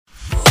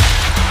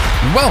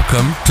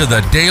Welcome to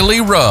the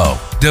Daily Row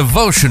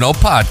Devotional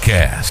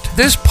Podcast.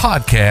 This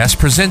podcast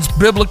presents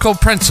biblical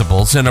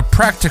principles in a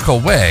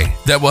practical way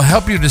that will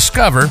help you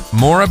discover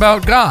more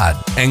about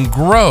God and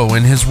grow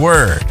in His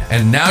Word.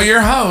 And now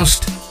your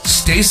host,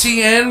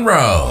 Stacey Ann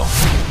Rowe.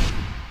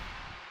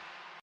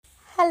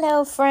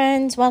 Hello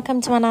friends,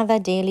 welcome to another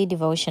daily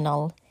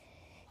devotional.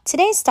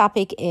 Today's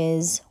topic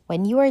is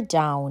when you are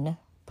down,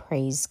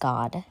 praise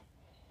God.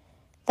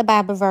 The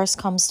Bible verse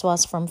comes to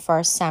us from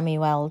 1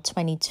 Samuel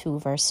 22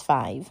 verse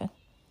 5.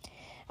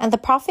 And the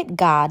prophet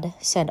Gad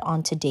said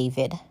unto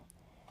David,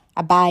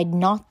 Abide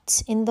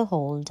not in the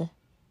hold,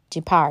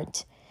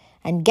 depart,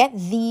 and get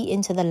thee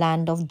into the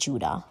land of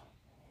Judah.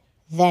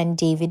 Then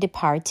David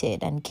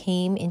departed and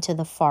came into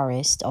the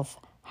forest of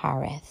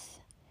Hareth.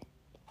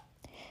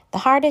 The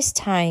hardest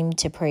time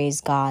to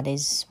praise God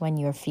is when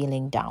you're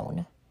feeling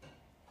down.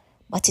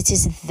 But it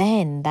is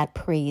then that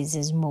praise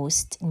is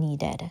most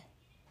needed.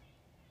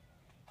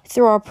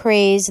 Through our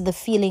praise, the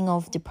feeling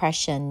of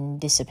depression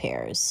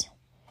disappears.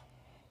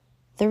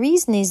 The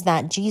reason is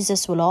that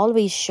Jesus will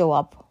always show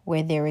up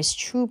where there is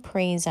true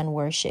praise and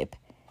worship.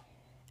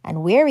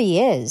 And where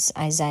He is,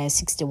 Isaiah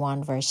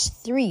 61 verse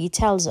 3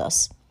 tells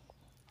us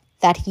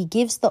that He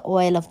gives the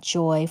oil of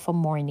joy for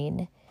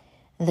mourning,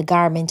 the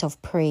garment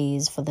of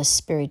praise for the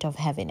spirit of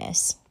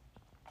heaviness.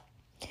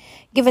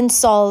 Given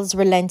Saul's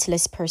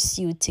relentless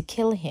pursuit to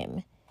kill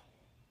him,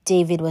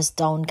 David was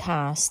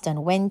downcast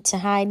and went to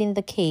hide in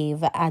the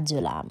cave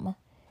Adullam.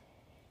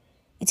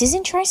 It is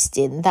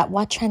interesting that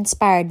what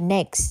transpired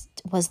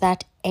next was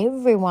that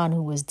everyone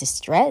who was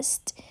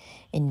distressed,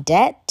 in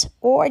debt,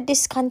 or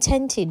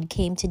discontented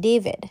came to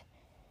David.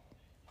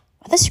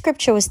 What the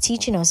scripture was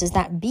teaching us is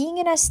that being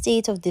in a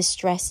state of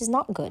distress is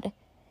not good.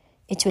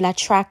 It will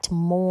attract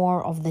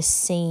more of the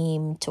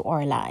same to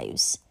our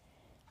lives.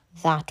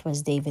 That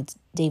was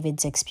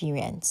David's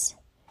experience.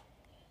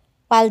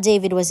 While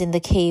David was in the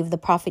cave, the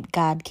prophet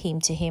Gad came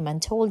to him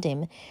and told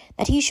him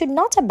that he should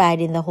not abide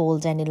in the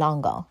hold any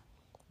longer,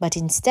 but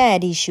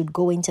instead he should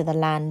go into the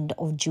land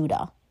of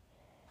Judah.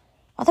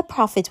 What the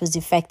prophet was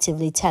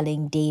effectively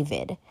telling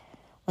David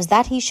was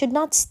that he should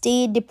not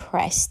stay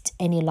depressed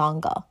any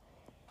longer,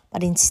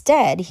 but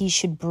instead he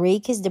should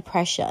break his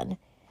depression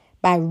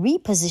by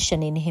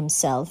repositioning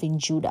himself in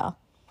Judah,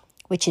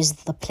 which is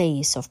the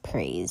place of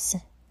praise.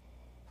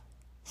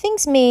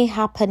 Things may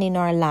happen in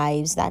our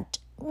lives that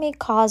may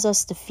cause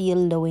us to feel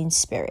low in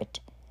spirit.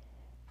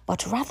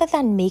 But rather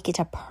than make it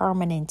a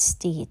permanent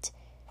state,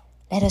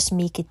 let us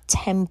make it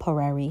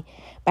temporary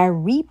by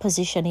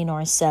repositioning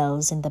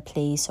ourselves in the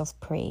place of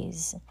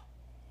praise.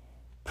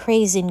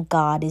 Praising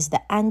God is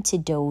the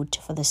antidote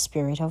for the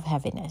spirit of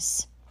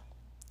heaviness.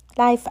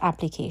 Life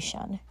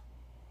application.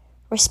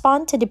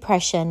 Respond to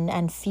depression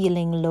and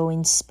feeling low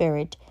in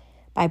spirit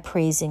by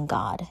praising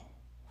God.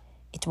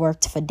 It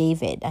worked for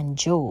David and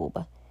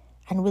Job,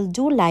 and will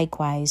do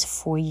likewise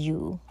for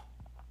you.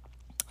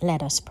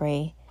 Let us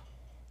pray.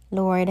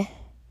 Lord,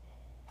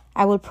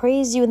 I will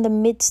praise you in the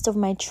midst of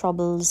my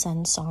troubles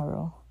and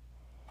sorrow.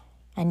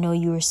 I know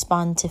you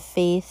respond to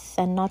faith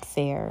and not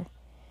fear,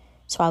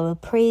 so I will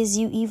praise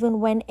you even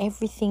when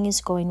everything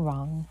is going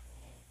wrong.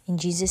 In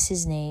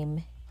Jesus'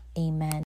 name, amen.